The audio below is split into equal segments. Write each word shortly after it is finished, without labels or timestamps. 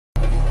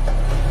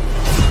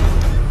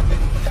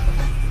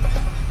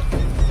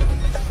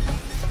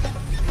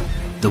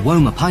The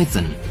Woma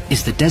python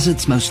is the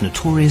desert's most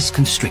notorious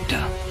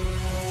constrictor.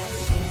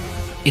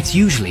 It's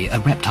usually a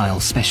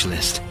reptile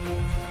specialist.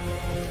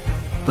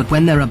 But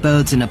when there are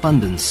birds in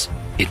abundance,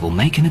 it will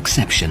make an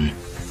exception.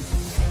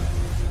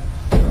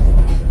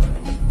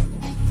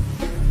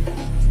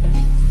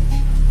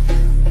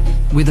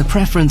 With a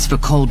preference for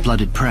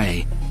cold-blooded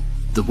prey,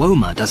 the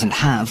Woma doesn't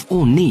have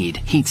or need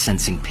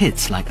heat-sensing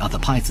pits like other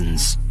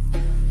pythons.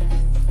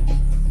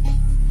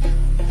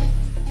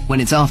 When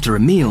it's after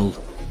a meal,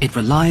 it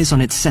relies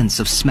on its sense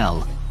of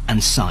smell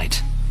and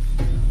sight.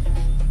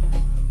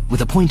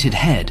 With a pointed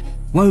head,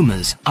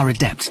 Womas are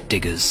adept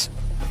diggers.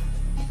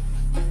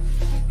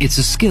 It's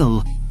a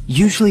skill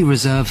usually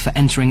reserved for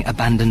entering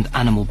abandoned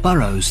animal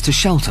burrows to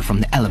shelter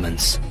from the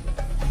elements.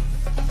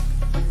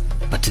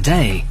 But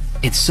today,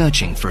 it's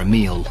searching for a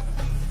meal.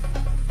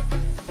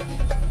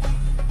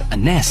 A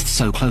nest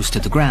so close to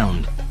the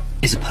ground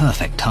is a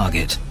perfect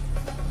target.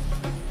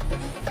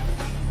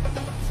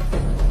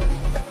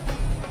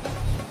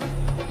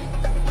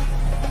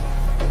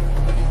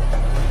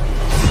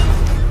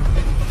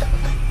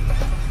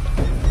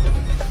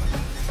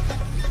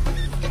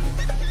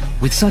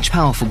 With such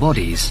powerful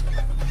bodies,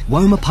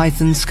 Woma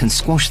pythons can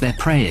squash their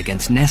prey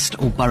against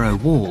nest or burrow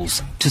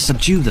walls to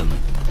subdue them.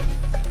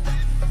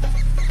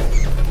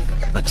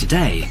 But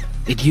today,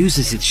 it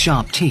uses its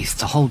sharp teeth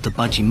to hold the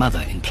budgie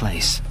mother in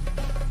place.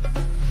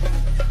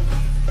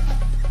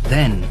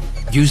 Then,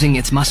 using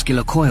its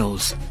muscular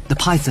coils, the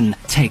python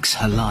takes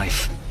her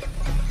life.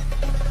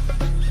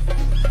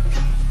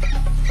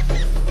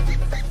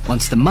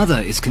 Once the mother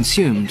is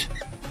consumed,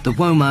 the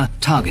Woma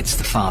targets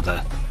the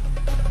father.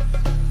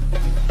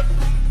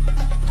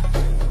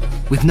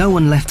 With no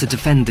one left to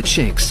defend the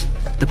chicks,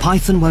 the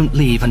python won't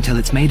leave until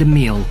it's made a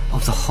meal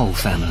of the whole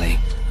family.